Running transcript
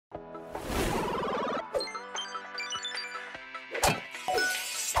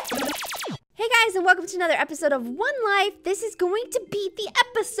guys, and welcome to another episode of One Life. This is going to be the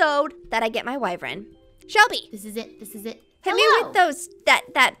episode that I get my wyvern. Shelby. This is it. This is it. Hit me with those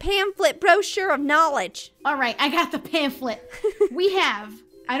that pamphlet brochure of knowledge. All right, I got the pamphlet. We have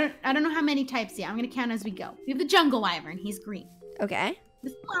I don't know how many types yet. I'm gonna count as we go. We have the jungle wyvern. He's green. Okay.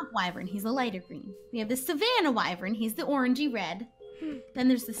 The swamp wyvern. He's a lighter green. We have the savanna wyvern. He's the orangey red. Then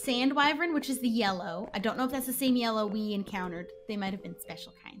there's the sand wyvern, which is the yellow. I don't know if that's the same yellow we encountered. They might have been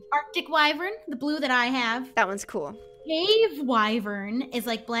special kind. Arctic wyvern, the blue that I have. That one's cool. Cave wyvern is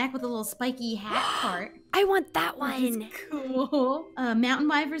like black with a little spiky hat part. I want that one. Which is cool. Mountain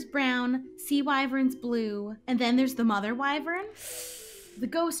wyvern's brown. Sea wyvern's blue. And then there's the mother wyvern. The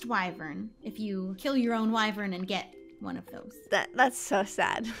ghost wyvern, if you kill your own wyvern and get one of those. That's so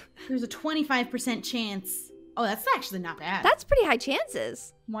sad. There's a 25% chance. Oh, that's actually not bad. That's pretty high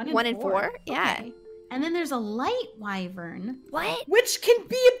chances. One in four? Yeah. Okay. And then there's a light wyvern. What? Which can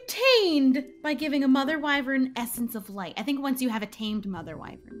be obtained by giving a mother wyvern essence of light. I think once you have a tamed mother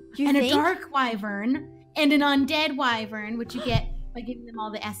wyvern. A dark wyvern and an undead wyvern, which you get by giving them all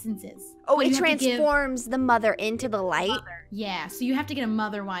the essences. Oh, it transforms the mother into the light? Yeah, so you have to get a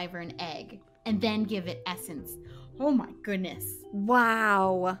mother wyvern egg and then give it essence. Oh my goodness.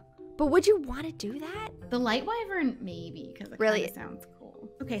 Wow. But would you want to do that? The light wyvern, maybe, because it really sounds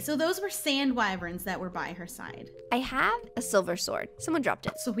cool. Okay, so those were sand wyverns that were by her side. I have a silver sword. Someone dropped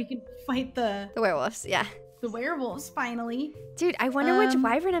it. So we can fight the werewolves, yeah. The werewolves, finally. Dude, I wonder which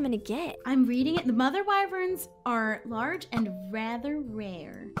wyvern I'm gonna get. I'm reading it. The mother wyverns are large and rather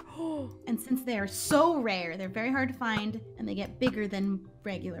rare. And since they are so rare, they're very hard to find, and they get bigger than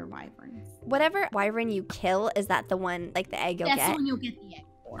regular wyverns. Whatever wyvern you kill, is that the one, like the egg you'll get? That's the one you'll get the egg.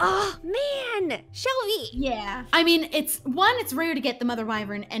 Oh, man. Shelby. Yeah. I mean, it's rare to get the mother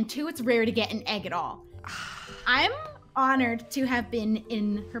wyvern, and two, it's rare to get an egg at all. I'm honored to have been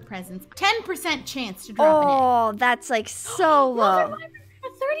in her presence. 10% chance to drop an egg. Oh, that's like so low. Mother wyvern, a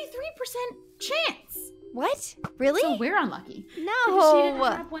 33% chance. What? Really? So we're unlucky. No. She didn't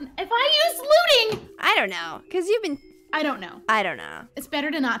drop one. If I use looting. I don't know. Because you've been... I don't know. I don't know. It's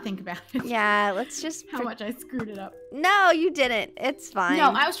better to not think about it. Yeah, let's just... How much I screwed it up. No, you didn't. It's fine.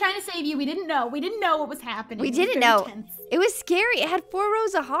 No, I was trying to save you. We didn't know. We didn't know what was happening. We didn't know. It was scary. It had 4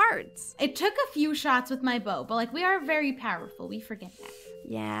 rows of hearts. It took a few shots with my bow, but like we are very powerful. We forget that.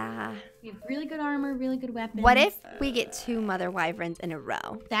 Yeah. We have really good armor, really good weapons. What if we get 2 mother wyverns in a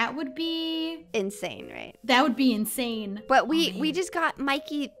row? That would be... insane, right? That would be insane. But we just got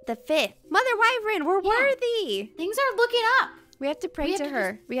Mikey the 5th. Mother wyvern, we're worthy. Things are looking up. We have to pray to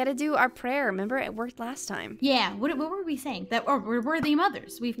her. We got to do our prayer. Remember, it worked last time. Yeah. What were we saying? That we're worthy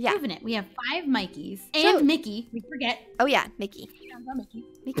mothers. We've proven it. We have 5 Mikeys and Mickey. We forget. Oh yeah, Mickey.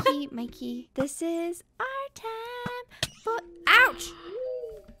 Mickey. Mikey. This is our time for... Ouch!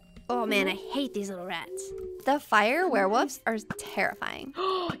 Oh man, I hate these little rats. The fire werewolves are terrifying.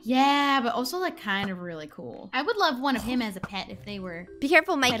 Yeah, but also like kind of really cool. I would love one of him as a pet if they were... Be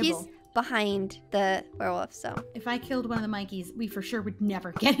careful, Mikey's behind the werewolf, so. If I killed one of the Mikeys, we for sure would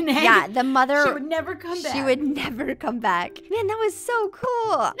never get an egg. Yeah, the mother... She would never come back. She would never come back. Man, that was so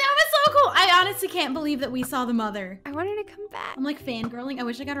cool. That was so cool. I honestly can't believe that we saw the mother. I want her to come back. I'm like fangirling. I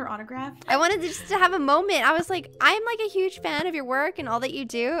wish I got her autograph. I wanted just to have a moment. I was like, I'm like a huge fan of your work and all that you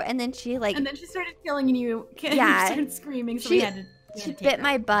do. And then she like... And then she started killing you. Yeah. She started screaming, so we had to... She bit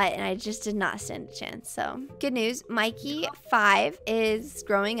my butt, and I just did not stand a chance. So, good news. Mikey 5 is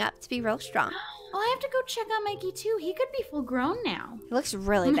growing up to be real strong. Oh, I have to go check on Mikey 2. He could be full grown now. He looks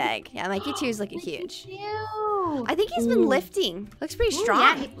really big. Yeah, Mikey 2 is looking huge. Cute. I think he's been lifting. Looks pretty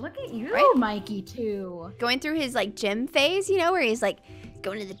strong. Yeah, look at you, right? Mikey 2. Going through his like gym phase, you know, where he's like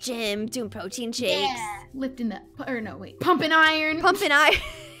going to the gym, doing protein shakes. Yeah. Pumping iron. Pumping iron.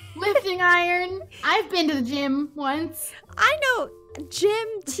 Lifting iron. I've been to the gym once. I know.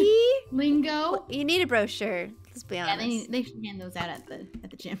 Gym tea lingo. You need a brochure. Let's be honest. Yeah, they should hand those out at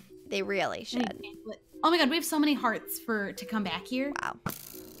the gym. They really should. Oh my god, we have so many hearts to come back here. Wow.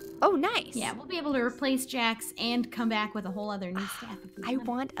 Oh, nice. Yeah, we'll be able to replace Jax and come back with a whole other new staff. I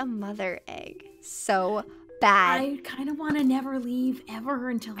want a mother egg so bad. I kind of want to never leave ever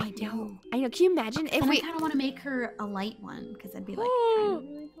until I do. I know. Can you imagine if I kind of want to make her a light one because I'd be like.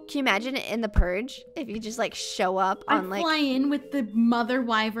 Can you imagine it in The Purge if you just like show up on like fly in with the mother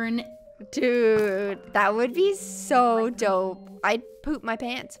wyvern? Dude, that would be so dope. I'd poop my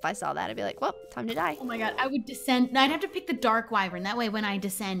pants if I saw that. I'd be like, well, time to die. Oh my god, I would descend. No, I'd have to pick the dark wyvern. That way when I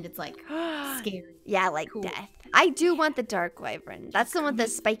descend, it's like scary. Yeah, like death. I do want the dark wyvern. That's the one with the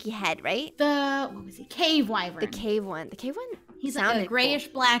spiky head, right? What was he? Cave wyvern. The cave one. The cave one He's like a grayish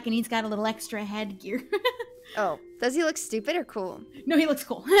black and he's got a little extra headgear. Oh, does he look stupid or cool? No, he looks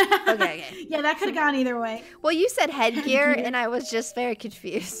cool. Okay. Yeah, that could have gone either way. Well, you said headgear, Headgear. and I was just very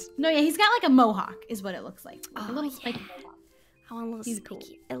confused. No, yeah, he's got like a mohawk, is what it looks like. Like a Oh, little yeah. spiky mohawk. I want a little He's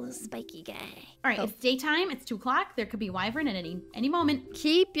spiky, a little spiky guy. All right, Oh. it's daytime. It's 2 o'clock. There could be a wyvern at any moment.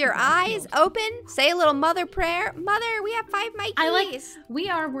 Keep your eyes open. Say a little mother prayer. Mother, we have 5 Mikeys. I like. We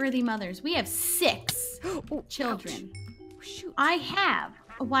are worthy mothers. We have 6 Oh, children. ouch. Shoot. I have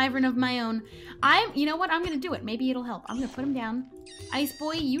a wyvern of my own. You know what? I'm gonna do it. Maybe it'll help. I'm gonna put him down. Ice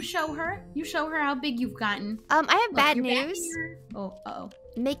boy, you show her. You show her how big you've gotten. I have Look, bad you're back news. here. Oh, uh-oh.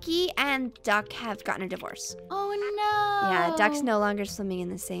 Mickey and Duck have gotten a divorce. Oh no. Yeah, Duck's no longer swimming in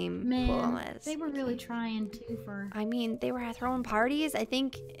the same pool Man, as. they were really trying too for. I mean, they were throwing parties. I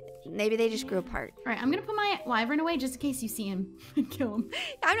think maybe they just grew apart. All right, I'm gonna put my wyvern away just in case you see him and kill him.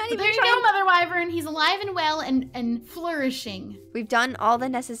 I'm not But even there you trying. go, Mother Wyvern. He's alive and well and flourishing. We've done all the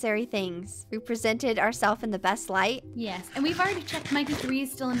necessary things. We presented ourselves in the best light. Yes, and we've already checked. Mikey 3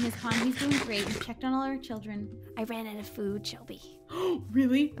 is still in his pond. He's doing great. We've checked on all our children. I ran out of food, Shelby.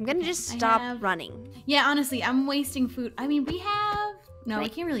 Really? I'm gonna just I stop have- running. Yeah, honestly, I'm wasting food. I mean, we have. No, Can we I-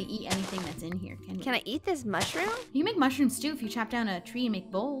 can't really eat anything that's in here, can we? Can I eat this mushroom? You can make mushroom stew if you chop down a tree and make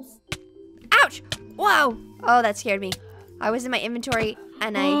bowls. Ouch! Whoa! Oh, that scared me. I was in my inventory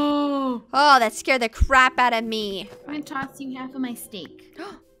and I. Oh, Oh, that scared the crap out of me. I'm gonna toss you half of my steak.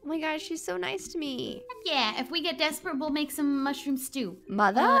 Oh my gosh, she's so nice to me. Yeah, if we get desperate, we'll make some mushroom stew.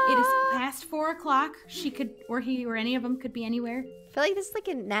 Mother? It is past 4 o'clock. She could, or he, or any of them could be anywhere. I feel like this is like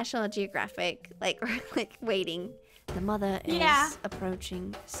a National Geographic, like, we're like waiting. The mother is Yeah.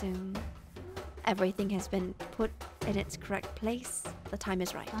 approaching soon. Everything has been put in its correct place. The time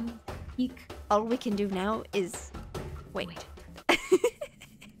is right. Eek. All we can do now is wait.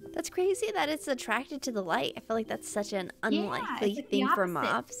 That's crazy that it's attracted to the light. I feel like that's such an unlikely it's like the thing for opposite.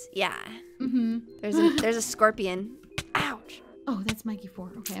 mobs. Yeah. Mm-hmm. There's a scorpion. Ouch. Oh, that's Mikey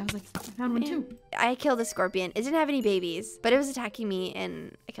 4. Okay, I was like, I found one too. I killed a scorpion. It didn't have any babies, but it was attacking me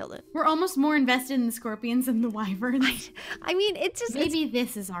and I killed it. We're almost more invested in the scorpions than the wyverns. I mean, it's just Maybe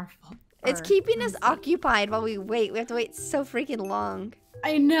this is our fault. it's Or- keeping us occupied while we wait. We have to wait so freaking long.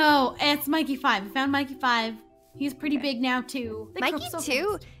 I know. It's Mikey 5. I found Mikey 5. He's pretty big now too. They Mikey grow so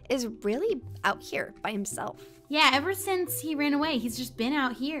 2 fast. is really out here by himself. Yeah, ever since he ran away, he's just been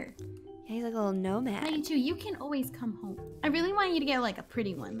out here. Yeah, he's like a little nomad. Mikey 2, you can always come home. I really want you to get like a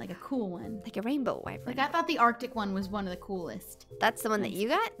pretty one, like a cool one. Like a rainbow wyvern. Like I thought the Arctic one was one of the coolest. That's the one that you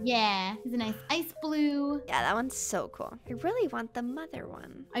got? Yeah, he's a nice ice blue. Yeah, that one's so cool. I really want the mother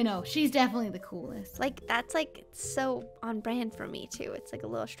one. I know, she's definitely the coolest. Like, that's like so on brand for me too. It's like a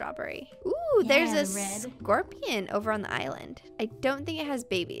little strawberry. Ooh, there's Yeah, a red. scorpion over on the island. I don't think it has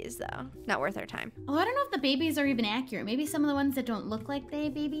babies though. Not worth our time. Oh, I don't know if the babies are even accurate. Maybe some of the ones that don't look like they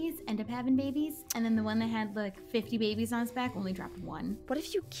have babies end up having babies. And then the one that had like 50 babies on its back only dropped 1. What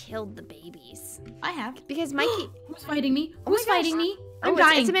if you killed the babies? I have. Because Mikey. Who's fighting me? Oh my Who's gosh. fighting me? I'm Oh,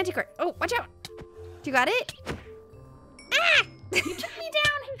 dying. it's a manticore. Oh, watch out. You got it? Ah! You took me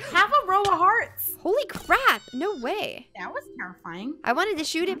down. Half a row of hearts. Holy crap. No way. That was terrifying. I wanted to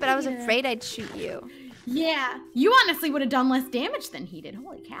shoot it, but I was Yeah. afraid I'd shoot you. Yeah. You honestly would have done less damage than he did.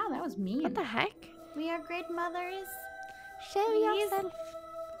 Holy cow, that was mean. What the heck? We are great mothers. Show Please yourself.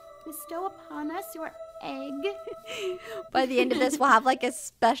 bestow upon us your egg. By the end of this, we'll have like a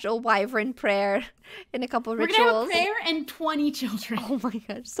special wyvern prayer and a couple We're gonna have a rituals. prayer and 20 children. Oh my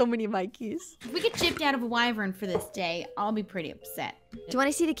gosh, so many Mikeys. If we get chipped out of a wyvern for this day, I'll be pretty upset. Do you want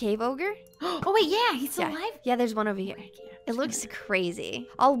to see the cave ogre? Oh wait, yeah, he's still Yeah. alive? Yeah, there's one over here. It looks crazy.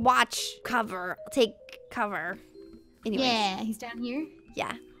 I'll watch cover. I'll take cover. Anyways. Yeah, he's down here.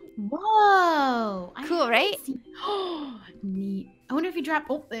 Yeah. Whoa! I Cool, haven't right? seen- Neat. I wonder if he dropped.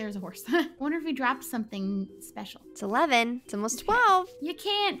 Oh, there's a horse. I wonder if he dropped something special. It's 11. It's almost 12. You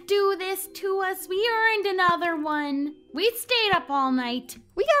can't do this to us. We earned another one. We stayed up all night.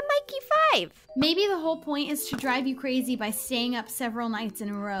 We got Mikey 5. Maybe the whole point is to drive you crazy by staying up several nights in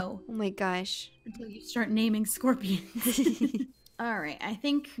a row Oh my gosh. until you start naming scorpions. All right, I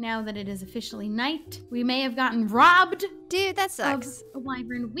think now that it is officially night, we may have gotten robbed Dude, that of sucks. a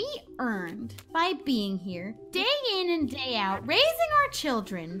wyvern we earned by being here day in and day out, raising our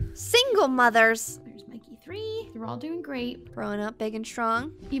children. Single mothers. There's Mikey 3. They're all doing great. Growing up big and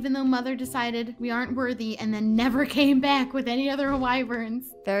strong. Even though Mother decided we aren't worthy and then never came back with any other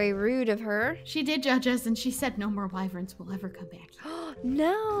wyverns. Very rude of her. She did judge us and she said no more wyverns will ever come back here.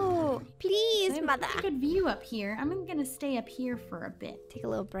 No. Please, I have mother. a pretty good view up here. I'm gonna stay up here for a bit. Take a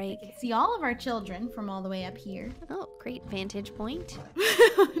little break. See all of our children from all the way up here. Oh, great vantage point.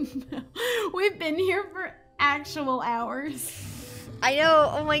 No. We've been here for actual hours. I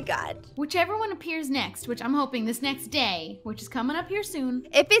know. Oh my god. Whichever one appears next, which I'm hoping this next day, which is coming up here soon.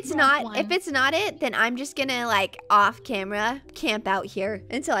 If it's Drop not it, then I'm just gonna like off camera camp out here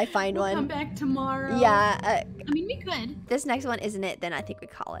until I find We'll one. come back tomorrow. Yeah. I mean, we could. This next one isn't it, then I think we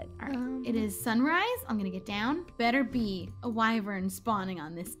call it. All right. It is sunrise. I'm gonna get down. Better be a wyvern spawning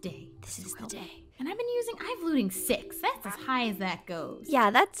on this day. This is the day. And I've looting 6. That's as high as that goes. Yeah,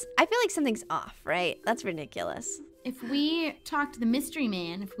 I feel like something's off, right? That's ridiculous. If we talk to the mystery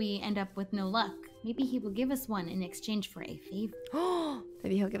man, if we end up with no luck, maybe he will give us one in exchange for a favor.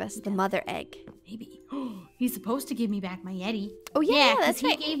 Maybe he'll give us the mother egg. Maybe. He's supposed to give me back my Yeti. Oh yeah, that's he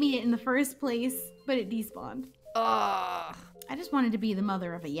right. gave me it in the first place, but it despawned. Oh. I just wanted to be the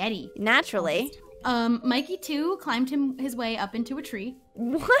mother of a Yeti. Naturally. Mikey too climbed his way up into a tree.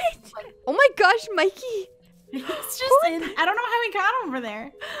 What? Oh my gosh, Mikey. He's just I don't know how he got over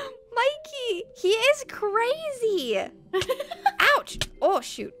there. Mikey, he is crazy. Ouch. Oh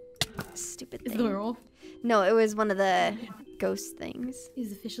shoot. Stupid Is thing. it a werewolf? No, it was one of the ghost things. It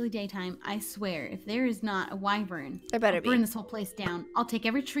is officially daytime. I swear, if there is not a wyvern, There better I'll be. burn this whole place down. I'll take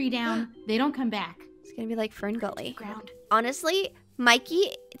every tree down. They don't come back. It's gonna be like Fern Gully. Ground. Honestly,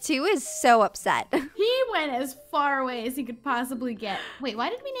 Mikey too is so upset. He went as far away as he could possibly get. Wait, why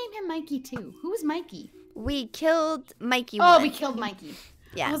did we name him Mikey too? Who was Mikey? We killed Mikey Oh, one. we killed Mikey.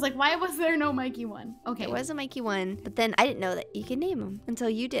 I Yeah. was like, why was there no Mikey one? Okay. It was a Mikey one, but then I didn't know that you could name him until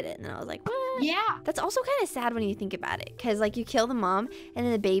you did it, and then I was like, what? Yeah. That's also kind of sad when you think about it, because like you kill the mom, and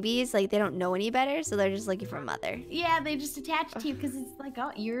then the babies like they don't know any better, so they're just looking for a mother. Yeah, they just attach to you because it's like,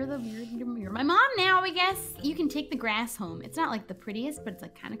 oh, you're my mom now, I guess. You can take the grass home. It's not like the prettiest, but it's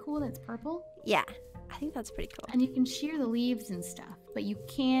like kind of cool that it's purple. Yeah, I think that's pretty cool. And you can shear the leaves and stuff, but you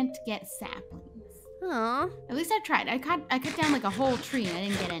can't get saplings. Aw. At least I've tried. I cut down like a whole tree and I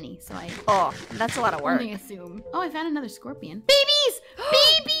didn't get any, so I Oh, that's a lot of work. only assume. Oh, I found another scorpion. Babies!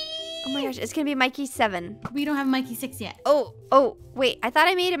 Babies! Oh my gosh, it's gonna be Mikey 7. We don't have a Mikey 6 yet. Oh, wait, I thought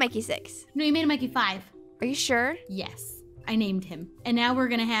I made a Mikey 6. No, you made a Mikey 5. Are you sure? Yes. I named him. And now we're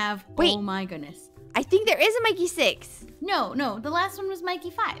gonna have, Wait. oh my goodness. I think there is a Mikey 6. No, the last one was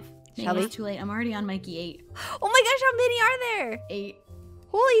Mikey 5. Maybe Shall we? it's too late. I'm already on Mikey 8. Oh my gosh, how many are there? 8.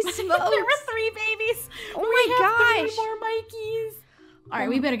 Holy smokes. There were 3 babies. Oh we my have gosh. 3 more Mikeys. All right,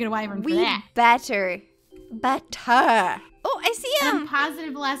 we better get a wyvern for We that. better. Oh, I see And him. I'm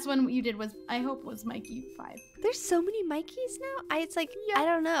positive the last one you did was, I hope, was Mikey 5. There's so many Mikeys now. It's like, Yeah. I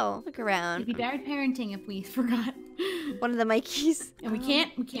don't know. Look It'd around. be bad parenting if we forgot. One of the Mikeys. And we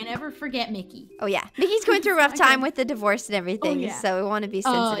can't ever forget Mickey. Oh yeah, Mickey's going through a rough Okay. time with the divorce and everything, Oh, yeah. so we want to be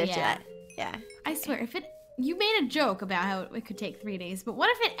Oh, sensitive to yeah. that. Yeah. I swear, you made a joke about how it could take 3 days, but what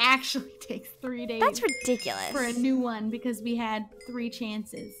if it actually takes 3 days? That's ridiculous. For a new one because we had 3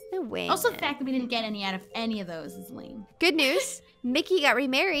 chances. No way. Also, the man. fact that we didn't get any out of any of those is lame. Good news. Mickey got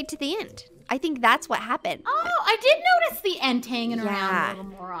remarried to the end. I think that's what happened. Oh, I did notice the ent hanging Yeah. around a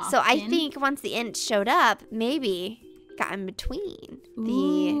little more often. So I think once the ent showed up, maybe got in between the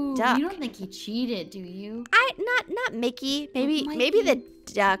Ooh, duck. You don't think he cheated, do you? Not Mickey. Maybe the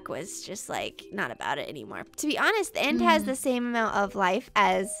duck was just like not about it anymore. To be honest, the ent has the same amount of life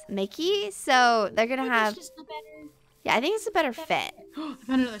as Mickey, so they're gonna Maybe have. it's just a better. Yeah, I think it's a better fit. I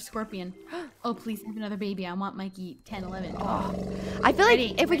found another scorpion. Oh, please have another baby. I want Mikey 10, 11. Oh. I feel Ready.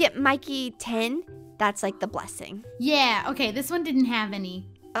 like if we get Mikey 10, that's like the blessing. Yeah, okay, this one didn't have any.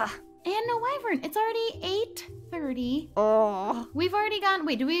 Ugh. And no wyvern. It's already 8:30. Oh. We've already gone,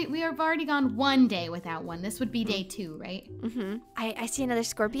 wait, we have already gone 1 day without one. This would be day 2, right? Mm-hmm. I see another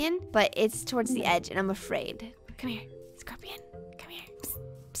scorpion, but it's towards the edge, and I'm afraid. Come here, scorpion. Come here. Psst,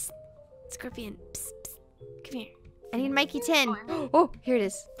 psst. Scorpion. Psst, psst. Come here. I need Mikey 10. Oh, here it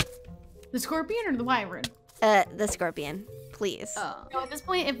is. The scorpion or the wyvern? The scorpion. Please. Oh. No, at this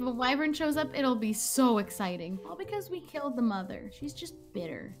point, if a wyvern shows up, it'll be so exciting. All because we killed the mother. She's just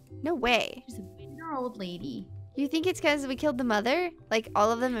bitter. No way. She's a bitter old lady. You think it's because we killed the mother? Like,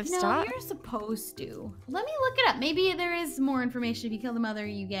 all of them have No, stopped? you're supposed to. Let me look it up. Maybe there is more information. If you kill the mother,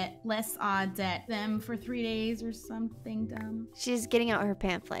 you get less odds at them for 3 days or something dumb. She's getting out her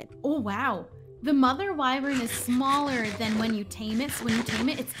pamphlet. Oh, wow. The mother wyvern is smaller than when you tame it. So when you tame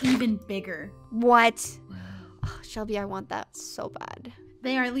it, it's even bigger. What? Oh, Shelby, I want that so bad.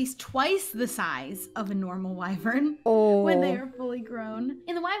 They are at least twice the size of a normal wyvern. Oh. When they are fully grown.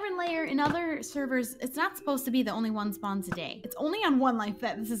 In the wyvern layer, in other servers, it's not supposed to be the only one spawns a day. It's only on One Life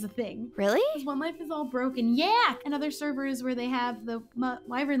that this is a thing. Really? Because One Life is all broken. Yeah! In other servers where they have the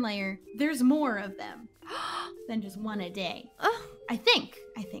wyvern layer, there's more of them than just one a day. Oh, I think.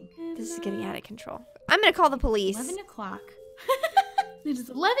 this is getting out of control. I'm gonna call the police. 11 o'clock. It is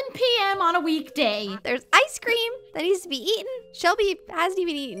 11 p.m. on a weekday. There's ice cream that needs to be eaten. Shelby hasn't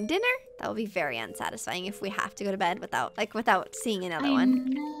even eaten dinner. That will be very unsatisfying if we have to go to bed without seeing another one.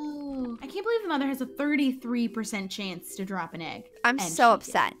 No. I can't believe the mother has a 33% chance to drop an egg. I'm so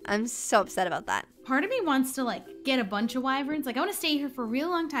upset. I'm so upset about that. Part of me wants to like get a bunch of wyverns. Like I want to stay here for a real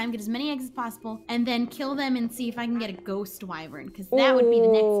long time, get as many eggs as possible, and then kill them and see if I can get a ghost wyvern, because that would be the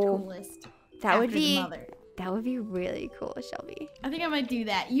next coolest. That would after be the mother. That would be really cool, Shelby. I think I might do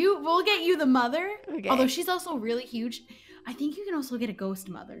that. We'll get you the mother. Okay. Although she's also really huge. I think you can also get a ghost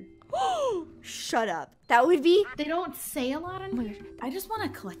mother. Shut up. That would be. They don't say a lot on here. I just want to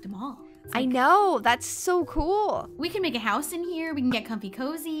collect them all. I know. That's so cool. We can make a house in here. We can get comfy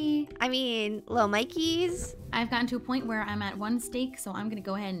cozy. I mean, little Mikey's. I've gotten to a point where I'm at 1 steak, so I'm going to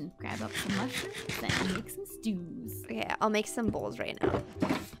go ahead and grab up some mushrooms and make some stews. Okay, I'll make some bowls right now.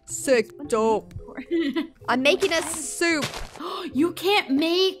 Sick dope. I'm making a soup. You can't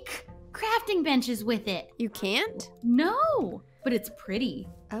make crafting benches with it. You can't? No, but it's pretty.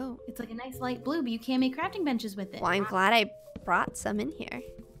 Oh. It's like a nice light blue, but you can't make crafting benches with it. Well, I'm glad I brought some in here.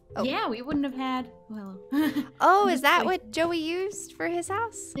 Oh. Yeah, we wouldn't have had, well. Oh, is that what Joey used for his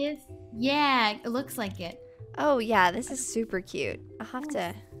house? Yeah, it looks like it. Oh, yeah, this is super cute. I'll have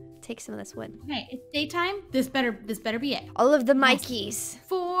to take some of this wood. Okay, it's daytime. This better be it. All of the Mikeys.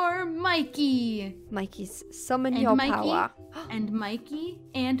 For Mikey. Mikey's, summon And your Mikey, power. And Mikey,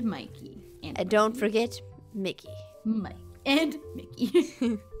 and Mikey. And don't forget Mickey. Mike. And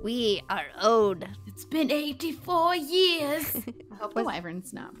Mickey. We are owed. It's been 84 years. I hope the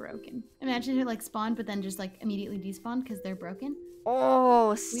wyvern's not broken. Imagine it like spawned, but then just like immediately despawned because they're broken.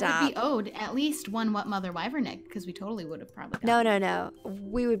 Oh, stop. We would be owed at least one what mother wyvern egg, because we totally would have probably No.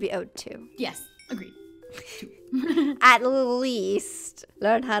 We would be owed 2. Yes, agreed. At least.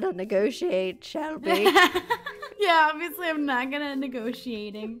 Learn how to negotiate, Shelby. Yeah, obviously I'm not good at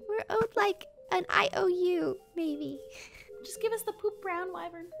negotiating. We're owed like an IOU, maybe. Just give us the poop brown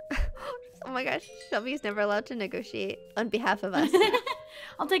wyvern. Oh my gosh, Shelby's never allowed to negotiate on behalf of us.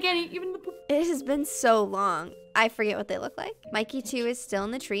 I'll take any, even the poop. It has been so long. I forget what they look like. Mikey 2 is still in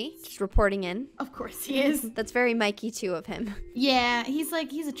the tree, just reporting in. Of course he is. That's very Mikey 2 of him. Yeah, he's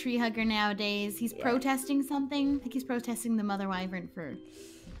a tree hugger nowadays. He's protesting something. I think he's protesting the mother wyvern for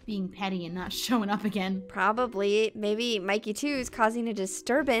being petty and not showing up again. Probably. Maybe Mikey 2 is causing a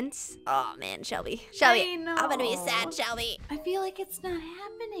disturbance. Oh man, Shelby. Shelby, I know. I'm gonna be sad, Shelby. I feel like it's not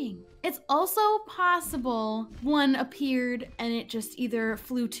happening. It's also possible one appeared and it just either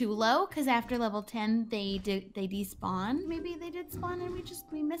flew too low, because after level 10 they despawn. Maybe they did spawn and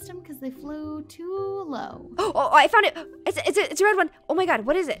we missed them because they flew too low. Oh, I found it. It's a red one. Oh my god,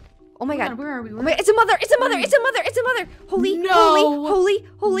 what is it? Oh my god. Where are we? Oh my, it's a mother. It's a mother. It's a mother. It's a mother. Holy, No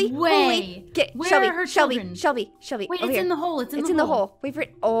holy. way. Get Where Shelby, are her Shelby, children? Shelby. Wait, over it's here. in the hole. It's in the hole. Wait for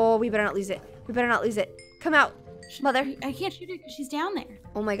it. Oh, we better not lose it. We better not lose it. Come out, mother. I can't shoot her because she's down there.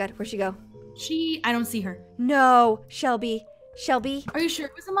 Oh my god, where'd she go? I don't see her. No, Shelby. Shelby. Are you sure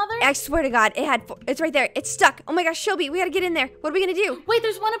it was a mother? I swear to God, it's right there. It's stuck. Oh my gosh, Shelby, we gotta get in there. What are we gonna do? Wait,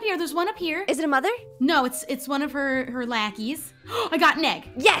 there's one up here. There's one up here. Is it a mother? No, it's one of her lackeys. I got an egg.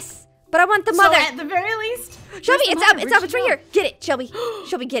 Yes, but I want the mother. So at the very least, Shelby, it's up. Where'd It's she right go? here. Get it, Shelby.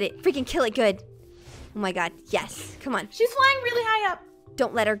 Shelby, get it. Freaking kill it good. Oh my God, yes. Come on. She's flying really high up.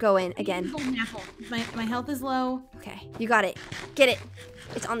 Don't let her go in again. Golden apple. My health is low. Okay, you got it. Get it.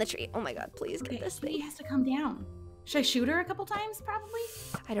 It's on the tree. Oh my God, please get Okay, this he thing. has to come down. Should I shoot her a couple times, probably?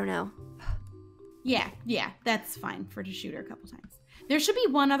 I don't know. Yeah, that's fine for to shoot her a couple times. There should be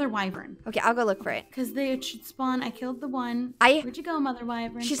one other wyvern. Okay, I'll go look for it. Because they should spawn. I killed the one. I- Where'd you go, mother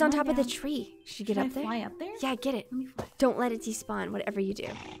wyvern? She's Come on top of the down. tree. Should you get Should up I there? fly up there? Yeah, get it. Let me fly. Don't let it despawn, whatever you do.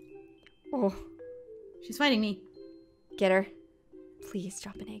 Oh, She's fighting me. get her. Please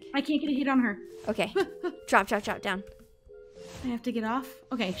drop an egg. I can't get a hit on her. Okay, drop down. I have to get off.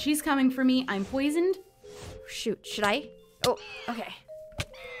 Okay, she's coming for me. I'm poisoned. Shoot, should I? Oh, okay.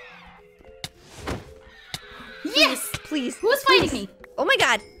 Yes! Please. Who's fighting me? Oh my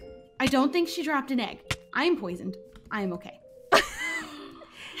God. I don't think she dropped an egg. I'm poisoned. I am okay.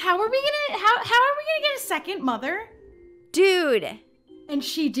 How are we gonna get a second mother? Dude. And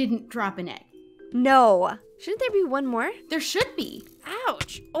she didn't drop an egg. No. Shouldn't there be one more? There should be.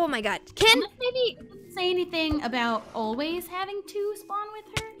 Ouch. Oh my God. Ken? Unless maybe it doesn't say anything about always having two spawn with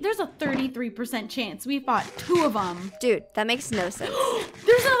her. There's a 33% chance we fought 2 of them. Dude, that makes no sense.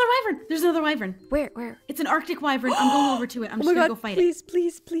 There's another wyvern. There's another wyvern. Where? It's an Arctic wyvern. I'm going over to it. I'm Oh just my gonna God, go fight it.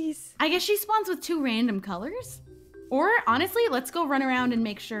 please. I guess she spawns with 2 random colors. Or honestly, let's go run around and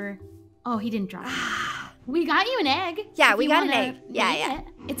make sure. Oh, he didn't drop it. We got you an egg. Yeah, if we you got an wanna egg. Yeah, make yeah. it.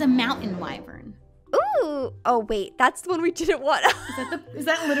 It's a mountain wyvern. Ooh. Oh wait, that's the one we didn't want. Is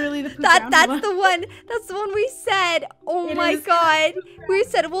that literally the poop that's the one. That's the one we said. Oh my god. We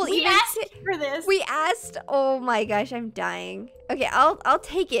said we asked for this. We asked. Oh my gosh, I'm dying. Okay, I'll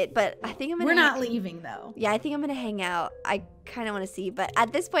take it, but I think I'm gonna. We're not leaving though. Yeah, I think I'm gonna hang out. I kind of want to see, but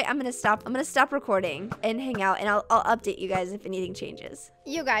at this point, I'm gonna stop recording and hang out, and I'll update you guys if anything changes.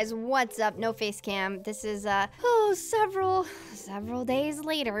 You guys, what's up? No face cam. This is several days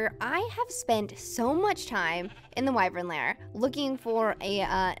later. I have spent so much time in the wyvern lair looking for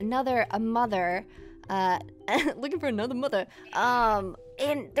another mother. Looking for another mother.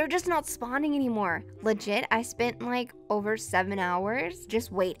 And they're just not spawning anymore. Legit, I spent like over 7 hours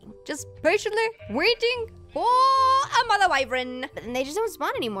just waiting. Just patiently waiting for a mother wyvern. But then they just don't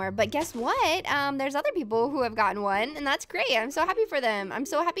spawn anymore. But guess what? There's other people who have gotten one, and that's great. I'm so happy for them. I'm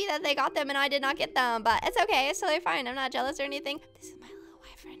so happy that they got them and I did not get them. But it's okay. It's totally fine. I'm not jealous or anything. This is my little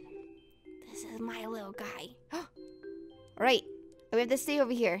wyvern. This is my little guy. All right. We have to stay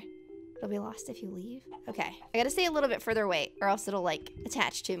over here. It'll be lost if you leave. Okay, I gotta stay a little bit further away or else it'll like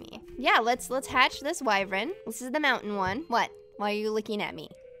attach to me. Yeah, let's hatch this wyvern. This is the mountain one. What? Why are you looking at me?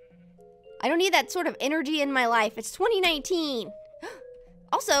 I don't need that sort of energy in my life. It's 2019.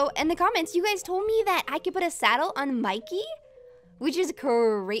 Also, in the comments, you guys told me that I could put a saddle on Mikey, which is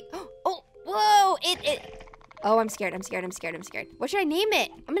great. Oh, whoa, oh, I'm scared. What should I name it?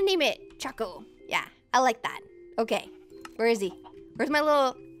 I'm gonna name it Choco. Yeah, I like that. Okay, where is he? Where's my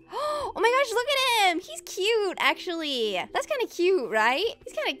little... Oh my gosh, look at him! He's cute, actually. That's kind of cute, right?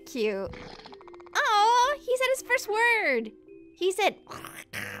 He's kind of cute. Oh, he said his first word. He said...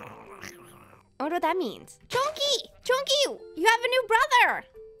 I wonder what that means. Chunky! Chunky! You have a new brother!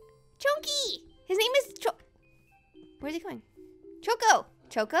 Chunky! His name is Where's he going? Choco!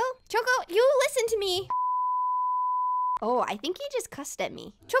 Choco? Choco, you listen to me! Oh, I think he just cussed at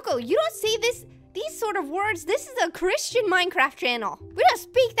me. Choco, you don't say these sort of words. This is a Christian Minecraft channel. We don't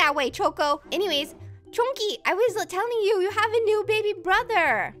speak that way, Choco. Anyways, Chunky, I was telling you, you have a new baby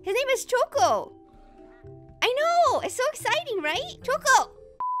brother. His name is Choco. I know, it's so exciting, right? Choco.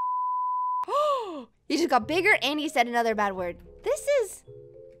 Oh, he just got bigger and he said another bad word. There's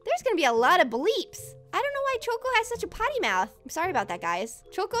gonna be a lot of bleeps. I don't know why Choco has such a potty mouth. I'm sorry about that, guys.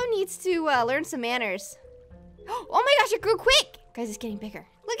 Choco needs to learn some manners. Oh my gosh, it grew quick. Guys, it's getting bigger.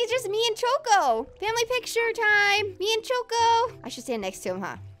 Look, it's just me and Choco. Family picture time. Me and Choco. I should stand next to him,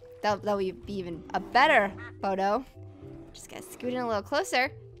 huh? That would be even a better photo. Just gotta scoot in a little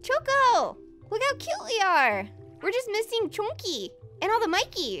closer. Choco! Look how cute we are. We're just missing Chunky and all the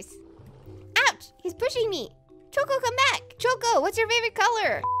Mikeys. Ouch! He's pushing me. Choco, come back. Choco, what's your favorite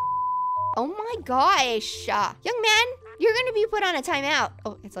color? Oh my gosh. Young man, you're gonna be put on a timeout.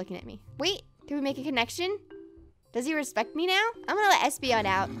 Oh, it's looking at me. Wait, did we make a connection? Does he respect me now? I'm gonna let Espion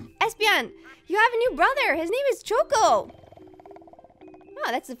out. Espion, you have a new brother. His name is Choco.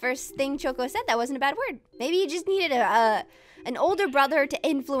 Oh, that's the first thing Choco said. That wasn't a bad word. Maybe he just needed an older brother to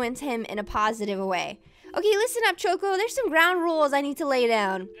influence him in a positive way. Okay, listen up, Choco. There's some ground rules I need to lay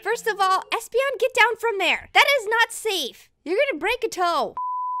down. First of all, Espion, get down from there. That is not safe. You're gonna break a toe.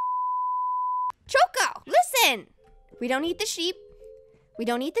 Choco, listen. We don't eat the sheep. We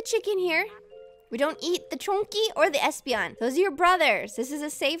don't eat the chicken here. We don't eat the Chunky or the Espion. Those are your brothers. This is a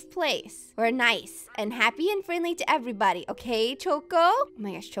safe place. We're nice and happy and friendly to everybody. Okay, Choco? Oh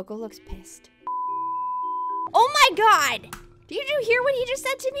my gosh, Choco looks pissed. Oh my god! Did you hear what he just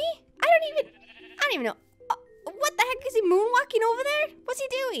said to me? I don't even know. What the heck? Is he moonwalking over there? What's he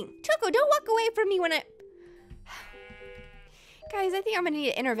doing? Choco, don't walk away from me when I... Guys, I think I'm gonna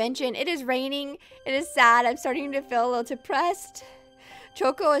need an intervention. It is raining. It is sad. I'm starting to feel a little depressed.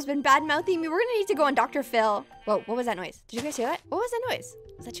 Choco has been bad-mouthing me. We're gonna need to go on Dr. Phil. Whoa, what was that noise? Did you guys hear that? What was that noise?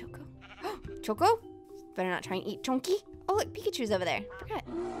 Was that Choco? Choco? Better not try and eat Chunky. Oh, look, Pikachu's over there. Forgot.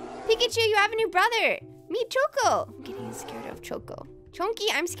 Pikachu, you have a new brother. Meet Choco. I'm getting scared of Choco. Chunky,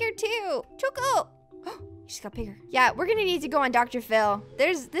 I'm scared too. Choco. He just got bigger. Yeah, we're gonna need to go on Dr. Phil.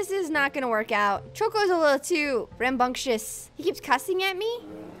 This is not gonna work out. Choco's a little too rambunctious. He keeps cussing at me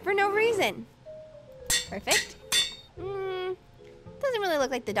for no reason. Perfect. Doesn't really look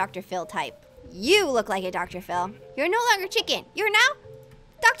like the Dr. Phil type. You look like a Dr. Phil. You're no longer chicken. You're now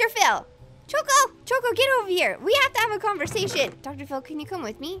Dr. Phil. Choco, get over here. We have to have a conversation. Dr. Phil, can you come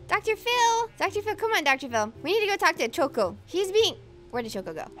with me? Dr. Phil, come on, Dr. Phil. We need to go talk to Choco. Where did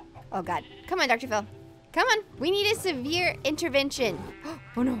Choco go? Oh God, come on, Dr. Phil. Come on, we need a severe intervention.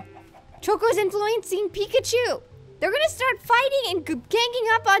 Oh no, Choco's influencing Pikachu. They're gonna start fighting and ganging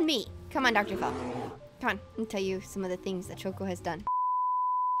up on me. Come on, Dr. Phil. Come on, let me tell you some of the things that Choco has done.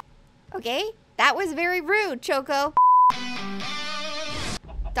 Okay, that was very rude, Choco.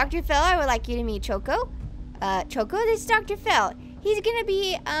 Dr. Phil, I would like you to meet Choco. Choco, this is Dr. Phil. He's gonna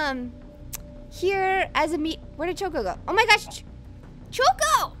be, here as a Where did Choco go? Oh my gosh,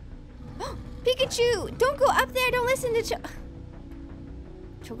 Choco! Pikachu, don't go up there. Don't listen to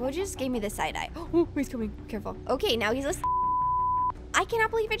Choco just gave me the side eye. Oh, he's coming. Careful. Okay, now he's listening. I cannot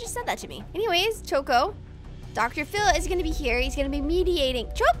believe it just said that to me. Anyways, Choco, Dr. Phil is gonna be here. He's gonna be mediating.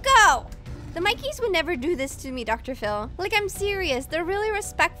 Choco! The Mikeys would never do this to me, Dr. Phil. Like, I'm serious. They're really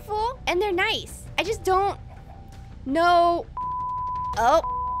respectful and they're nice. I just don't know. Oh,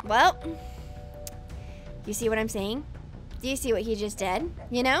 well. You see what I'm saying? Do you see what he just did?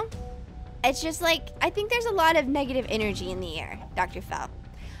 You know? It's just like, I think there's a lot of negative energy in the air, Dr. Phil.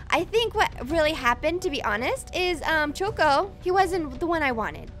 I think what really happened, to be honest, is Choco, he wasn't the one I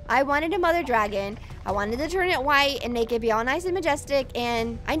wanted. I wanted a mother dragon. I wanted to turn it white and make it be all nice and majestic,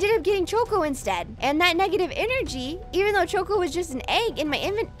 and I ended up getting Choco instead. And that negative energy, even though Choco was just an egg in my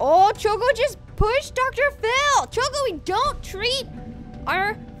inventory. Oh, Choco just pushed Dr. Phil. Choco, we don't treat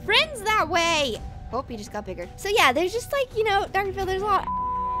our friends that way. Oh, he just got bigger. So yeah, there's just like, you know, Dr. Phil, there's a lot.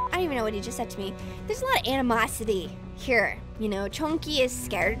 I don't even know what he just said to me. There's a lot of animosity here. You know, Chunky is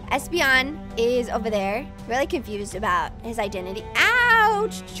scared. Espeon is over there, really confused about his identity.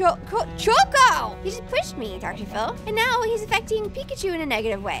 Ouch! Choco! He just pushed me, Dr. Phil. And now he's affecting Pikachu in a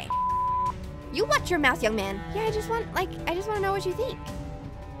negative way. You watch your mouth, young man. Yeah, I just want to know what you think.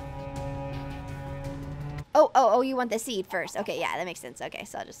 Oh, you want the seed first. Okay, yeah, that makes sense. Okay,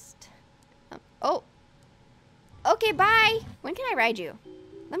 so I'll just... oh. Okay, bye. When can I ride you?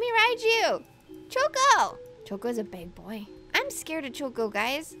 Let me ride you. Choco! Choco's a big boy. I'm scared of Choco,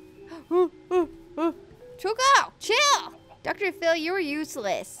 guys. Choco, chill! Dr. Phil, you're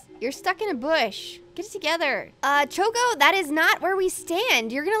useless. You're stuck in a bush. Get it together. Choco, that is not where we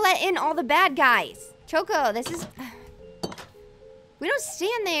stand. You're gonna let in all the bad guys. Choco, this is... we don't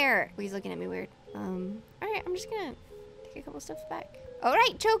stand there. Oh, he's looking at me weird. All right, I'm just gonna take a couple steps back. All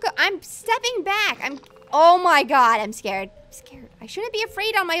right, Choco, I'm stepping back. Oh my God, I'm scared. I'm scared. I shouldn't be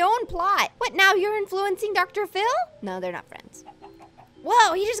afraid on my own plot. What, now you're influencing Dr. Phil? No, they're not friends.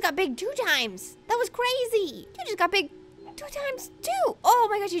 Whoa, he just got big 2 times. That was crazy. You just got big 2 times too. Oh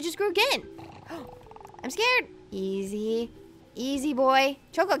my gosh, you just grew again. I'm scared. Easy. Easy, boy.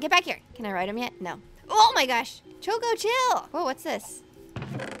 Choco, get back here. Can I ride him yet? No. Oh my gosh. Choco, chill. Whoa, what's this?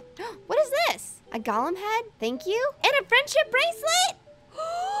 What is this? A golem head? Thank you. And a friendship bracelet?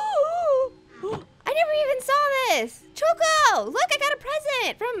 I never even saw this. Choco, look, I got a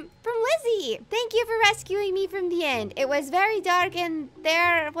present from Lizzie. Thank you for rescuing me from the end. It was very dark and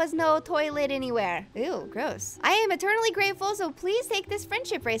there was no toilet anywhere. Ew, gross. I am eternally grateful, so please take this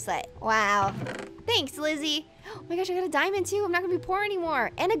friendship bracelet. Wow. Thanks, Lizzie. Oh my gosh, I got a diamond too. I'm not gonna be poor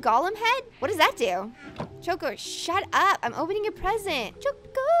anymore. And a golem head? What does that do? Choco, shut up. I'm opening a present.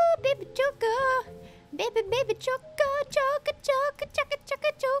 Choco, baby Choco. Baby Choco, Choco, Choco, Choco,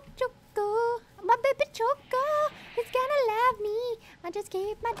 Choco, Choco, Choco. My baby Choco is gonna love me. I just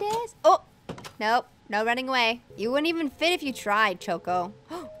gave my desk. Oh, nope, no running away. You wouldn't even fit if you tried, Choco.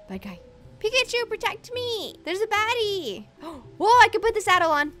 Oh, bad guy. Pikachu, protect me. There's a baddie. Whoa, I can put the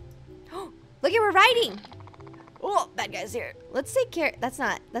saddle on. Look at, we're riding. Oh, bad guy's here. Let's take care. That's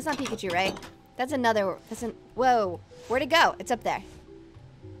not Pikachu, right? That's another, whoa. Where'd it go? It's up there.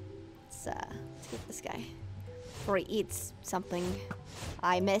 Let's get this guy before he eats something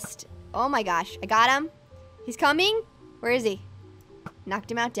I missed. Oh my gosh, I got him. He's coming. Where is he? Knocked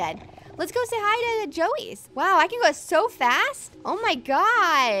him out dead. Let's go say hi to Joey's. Wow, I can go so fast. Oh my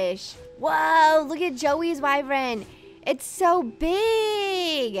gosh. Whoa, look at Joey's wyvern. It's so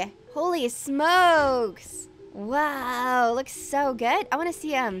big. Holy smokes. Wow, looks so good. I want to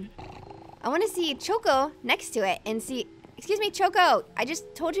see Choco next to it and see. Excuse me, Choco. I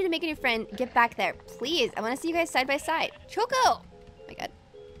just told you to make a new friend. Get back there, please. I want to see you guys side by side. Choco. Oh my God.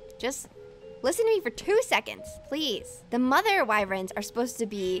 Just listen to me for 2 seconds, please. The mother wyverns are supposed to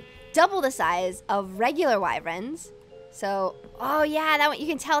be double the size of regular wyverns. So, oh yeah, that one, you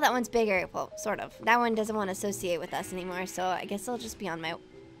can tell that one's bigger. Well, sort of. That one doesn't want to associate with us anymore, so I guess I'll just be on my...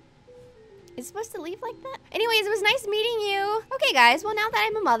 It's supposed to leave like that? Anyways, it was nice meeting you. Okay, guys, well, now that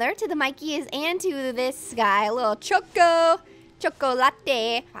I'm a mother to the Mikeys and to this guy, a little Choco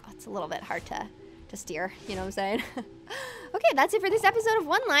latte. Wow, it's a little bit hard to steer, you know what I'm saying? Okay, that's it for this episode of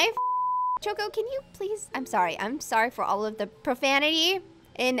One Life. Choco, can you please... I'm sorry for all of the profanity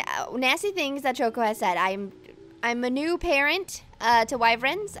and nasty things that Choco has said. I'm a new parent to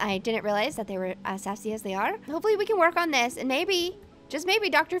wyverns. I didn't realize that they were as sassy as they are. Hopefully we can work on this and maybe... just maybe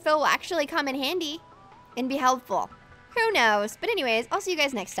Dr. Phil will actually come in handy and be helpful. Who knows? But anyways, I'll see you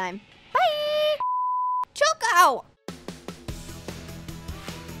guys next time. Bye! Choco!